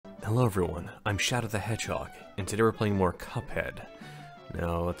Hello everyone, I'm Shadow the Hedgehog, and today we're playing more Cuphead.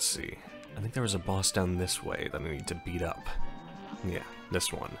 Now, let's see. I think there was a boss down this way that I need to beat up. Yeah,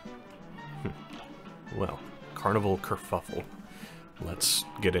 this one. Well, Carnival Kerfuffle. Let's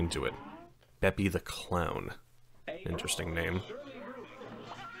get into it. Beppy the Clown. Interesting name.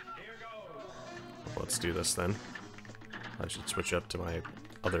 Let's do this then. I should switch up to my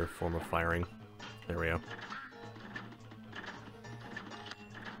other form of firing. There we go.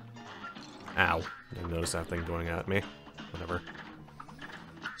 Ow. Didn't notice that thing going at me. Whatever.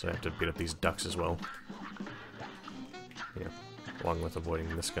 So I have to beat up these ducks as well. Yeah. Along with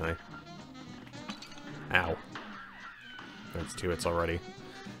avoiding this guy. Ow. That's 2 hits already.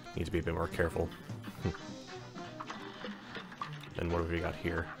 Need to be a bit more careful. Then what have we got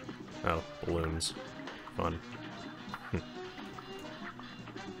here? Oh, balloons. Fun.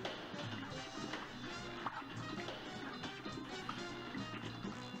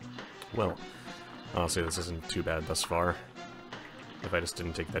 Well, honestly, this isn't too bad thus far. If I just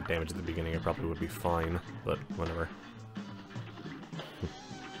didn't take that damage at the beginning, it probably would be fine, but whatever.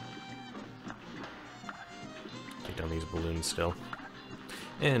 Take down these balloons still.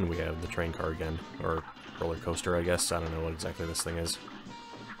 And we have the train car again, or roller coaster, I guess. I don't know what exactly this thing is.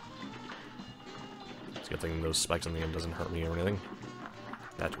 It's a good thing those spikes on the end doesn't hurt me or anything.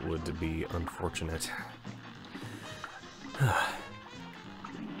 That would be unfortunate.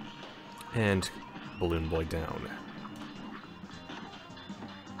 And Balloon Boy down.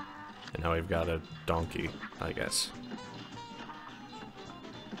 And now we've got a donkey, I guess.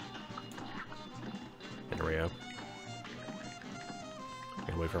 There we go.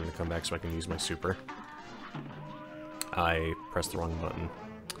 Gotta wait for him to come back so I can use my super. I pressed the wrong button.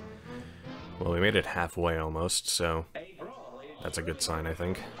 Well, we made it halfway almost, so that's a good sign, I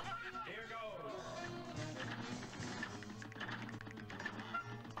think.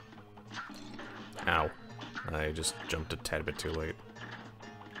 Ow. I just jumped a tad bit too late.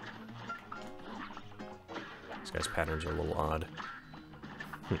 This guy's patterns are a little odd.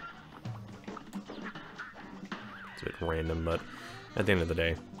 It's a bit random, but at the end of the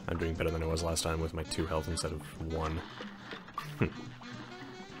day, I'm doing better than I was last time with my 2 health instead of 1.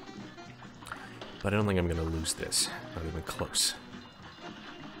 But I don't think I'm gonna lose this. Not even close.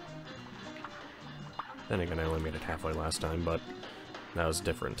 Then again, I only made it halfway last time, but that was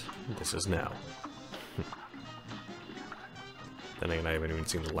different. This is now. Then again, I haven't even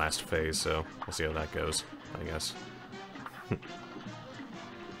seen the last phase, so we'll see how that goes, I guess.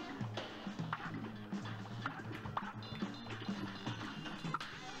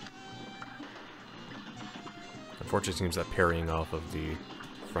 Unfortunately, it seems that parrying off of the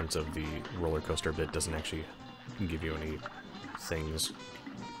front of the roller coaster bit doesn't actually give you any things.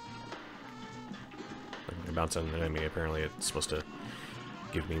 Like when I bounce on an enemy, apparently it's supposed to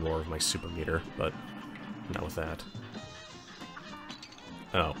give me more of my super meter, but not with that.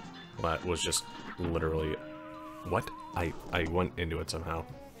 Oh, well, that was just literally... What? I went into it somehow.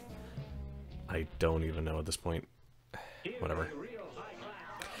 I don't even know at this point. Whatever.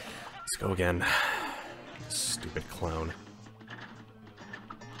 Let's go again. Stupid clown.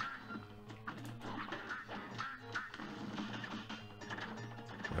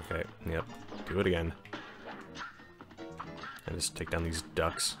 Okay, yep. Do it again. And just take down these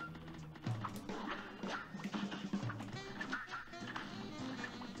ducks.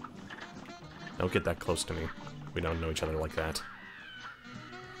 Don't get that close to me. We don't know each other like that.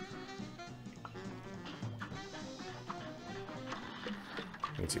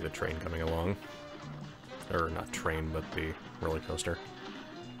 You can see the train coming along. Or not train, but the roller coaster.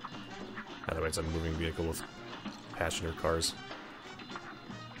 Either way, it's a moving vehicle with passenger cars.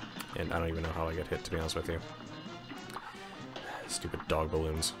 And I don't even know how I get hit, to be honest with you. Stupid dog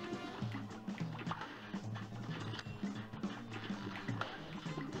balloons.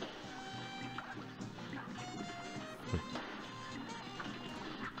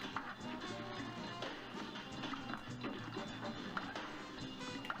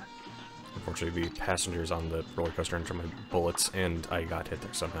 Unfortunately, the passengers on the roller coaster entered my bullets, and I got hit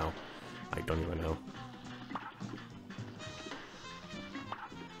there somehow. I don't even know.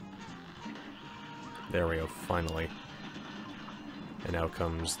 There we go, finally. And now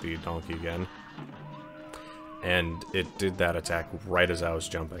comes the donkey again. And it did that attack right as I was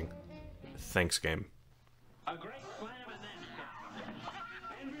jumping. Thanks, game.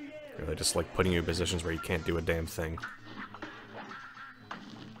 Really just like putting you in positions where you can't do a damn thing.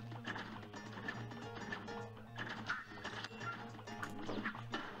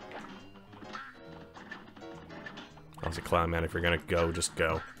 Honestly, Clown Man, if you're gonna go, just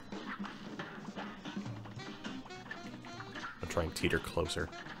go. I'll try and teeter closer.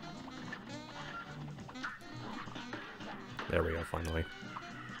 There we go, finally.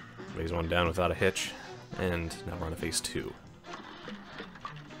 Phase 1 down without a hitch, and now we're on to phase 2.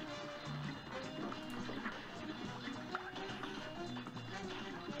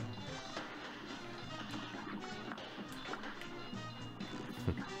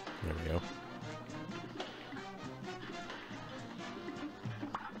 There we go.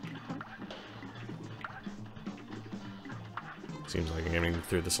 Seems like I'm getting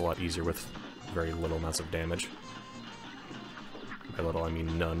through this a lot easier with very little amounts of damage. By little, I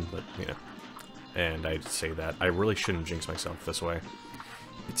mean none, but, you know. And I'd say that. I really shouldn't jinx myself this way.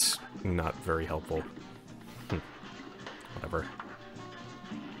 It's not very helpful. Whatever.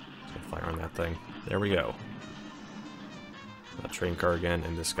 Just gonna fire on that thing. There we go. That train car again,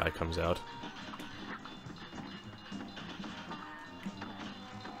 and this guy comes out.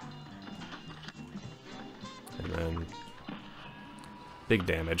 And then... big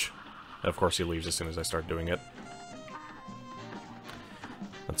damage. Of course he leaves as soon as I start doing it.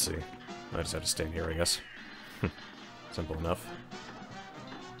 Let's see. I just have to stand here, I guess. Simple enough.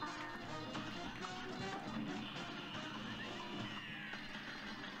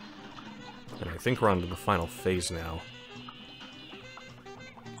 And I think we're on to the final phase now.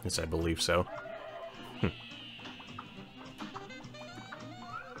 Yes, I believe so. Come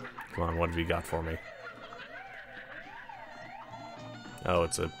on, what have you got for me? Oh,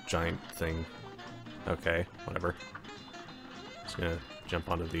 it's a giant thing. Okay, whatever. Just gonna jump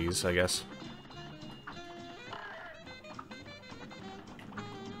onto these, I guess.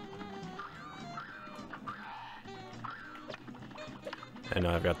 And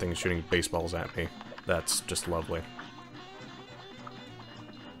now I've got things shooting baseballs at me. That's just lovely.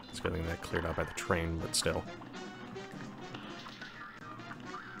 It's a good thing that cleared out by the train, but still.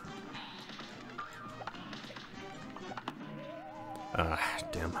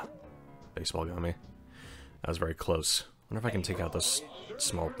 Damn. Baseball got me. That was very close. I wonder if I can take out those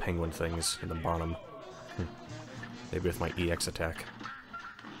small penguin things in the bottom. Maybe with my EX attack.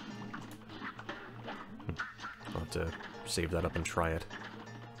 I'll have to save that up and try it.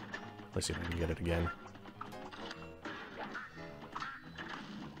 Let's see if I can get it again.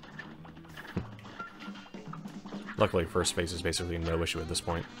 Luckily, first phase is basically no issue at this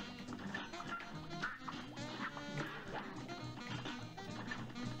point.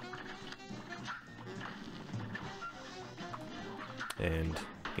 And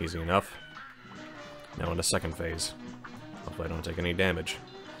easy enough. Now into second phase. Hopefully I don't take any damage.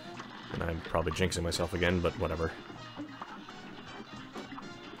 And I'm probably jinxing myself again, but whatever.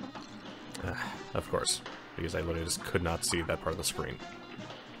 Of course, because I literally just could not see that part of the screen.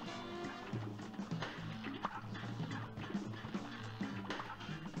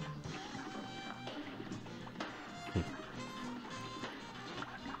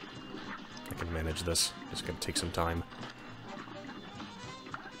 I can manage this. It's gonna take some time.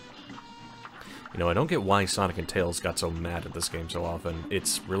 You know, I don't get why Sonic and Tails got so mad at this game so often.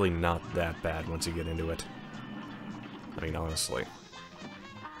 It's really not that bad once you get into it. I mean, honestly.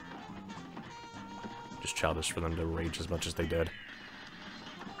 Just childish for them to rage as much as they did.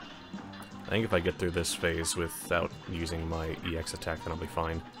 I think if I get through this phase without using my EX attack, then I'll be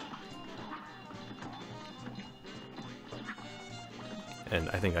fine. And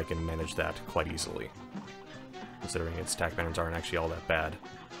I think I can manage that quite easily, considering its attack patterns aren't actually all that bad.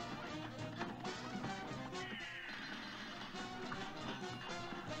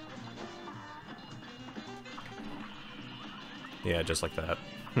 Yeah, just like that.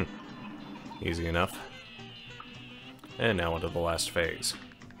 Easy enough. And now onto the last phase.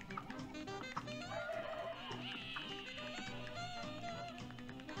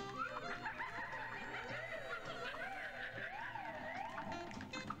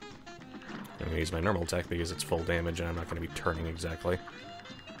 I'm going to use my normal attack because it's full damage and I'm not going to be turning exactly.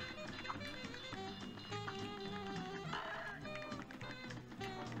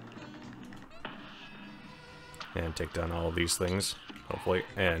 And take down all of these things, hopefully.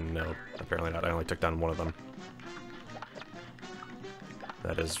 And no, apparently not. I only took down one of them.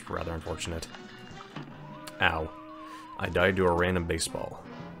 That is rather unfortunate. Ow. I died to a random baseball.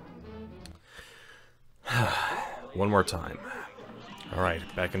 One more time. Alright,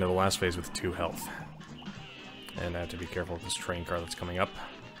 back into the last phase with 2 health. And I have to be careful with this train car that's coming up.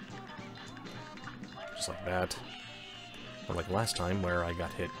 Just like that. Unlike last time, where I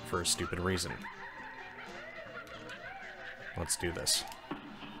got hit for a stupid reason. Let's do this.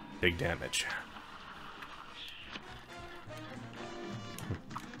 Big damage.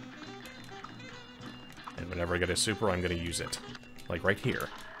 And whenever I get a super, I'm going to use it. Like right here.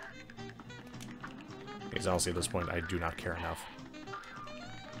 Because honestly, at this point, I do not care enough.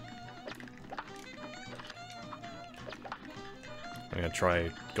 I'm gonna try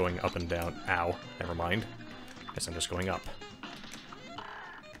going up and down. Ow, never mind. Guess I'm just going up.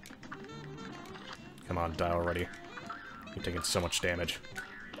 Come on, die already. You're taking so much damage.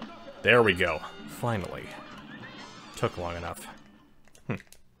 There we go. Finally. Took long enough.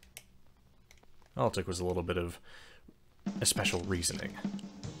 All it took was a little bit of a special reasoning.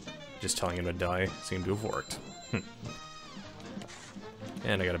 Just telling him to die seemed to have worked.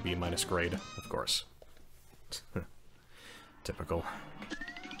 And I got a B- grade, of course. Typical.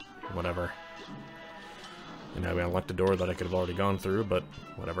 Whatever. And now we unlocked a door that I could have already gone through, but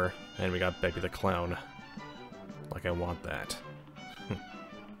whatever. And we got Baby the Clown. Like I want that.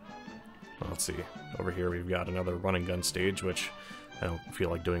 Well, let's see. Over here we've got another run and gun stage, which I don't feel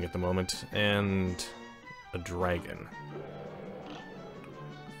like doing at the moment. And a dragon.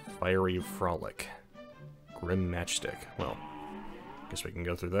 Fiery Frolic. Grim Matchstick. Well, guess we can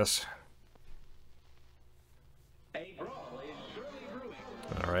go through this.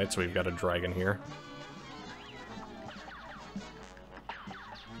 Alright, so we've got a dragon here.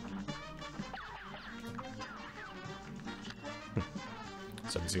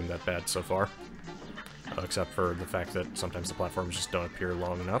 Doesn't seem that bad so far. Except for the fact that sometimes the platforms just don't appear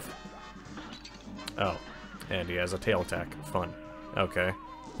long enough. Oh, and he has a tail attack. Fun. Okay,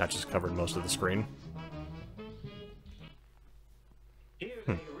 that just covered most of the screen.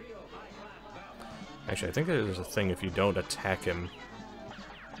 Actually, I think there's a thing if you don't attack him.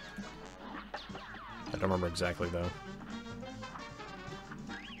 I don't remember exactly, though.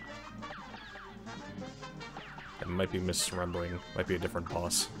 I might be misremembering. Might be a different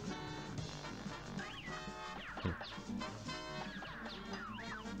boss. You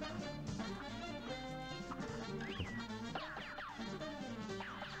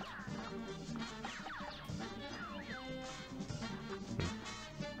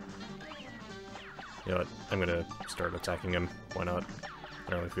know what? I'm gonna start attacking him. Why not?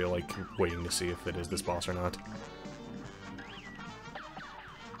 I don't really feel like waiting to see if it is this boss or not.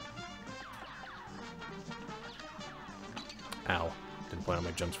 Ow. Didn't plan on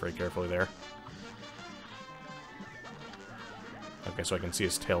my jumps very carefully there. Okay, so I can see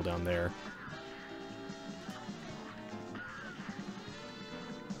his tail down there.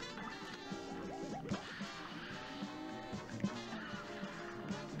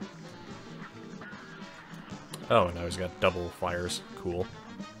 Oh, now he's got double fires. Cool.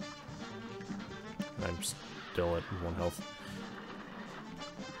 I'm still at 1 health.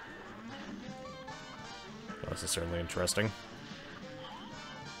 Well, this is certainly interesting.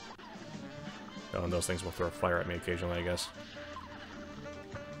 Oh, and those things will throw fire at me occasionally, I guess.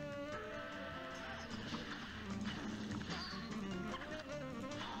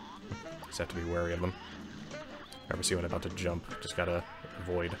 Just have to be wary of them. Never see one about to jump. Just gotta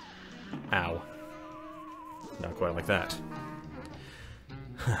avoid. Ow. Not quite like that.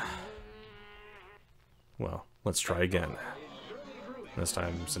 Well, let's try again. This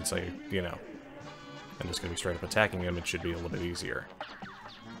time, since I'm just gonna be straight up attacking him, it should be a little bit easier.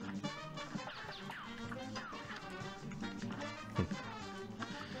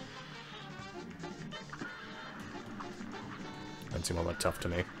 Doesn't seem all that tough to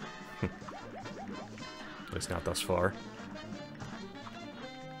me. At least not thus far.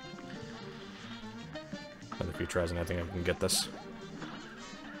 Another few tries and I think I can get this.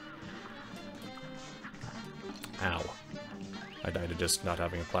 Ow. I died to just not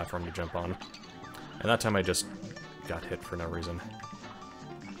having a platform to jump on. And that time I just got hit for no reason.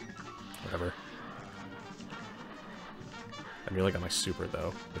 Whatever. I nearly got my super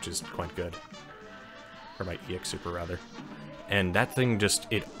though, which is quite good. Or my EX super rather. And that thing just,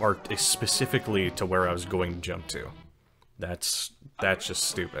 it arced specifically to where I was going to jump to. That's just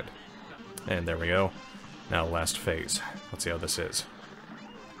stupid. And there we go. Now, last phase. Let's see how this is.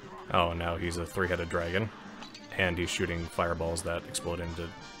 Oh, now he's a 3-headed dragon. And he's shooting fireballs that explode into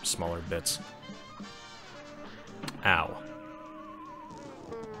smaller bits. Ow.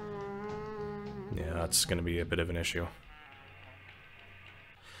 Yeah, that's gonna be a bit of an issue.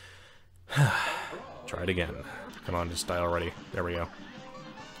 Try it again. Come on, just die already. There we go.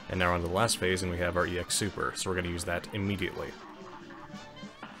 And now we're on to the last phase, and we have our EX Super, so we're gonna use that immediately.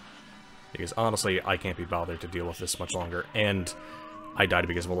 Because honestly, I can't be bothered to deal with this much longer, and I died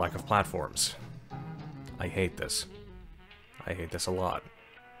because of a lack of platforms. I hate this. I hate this a lot.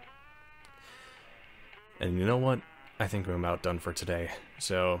 And you know what? I think I'm outdone for today,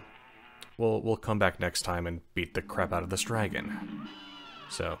 so we'll come back next time and beat the crap out of this dragon.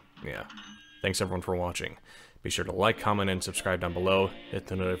 So, yeah. Thanks everyone for watching. Be sure to like, comment, and subscribe down below. Hit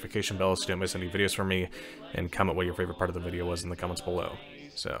the notification bell so you don't miss any videos from me, and comment what your favorite part of the video was in the comments below.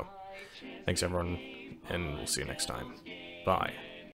 So, thanks everyone, and we'll see you next time. Bye.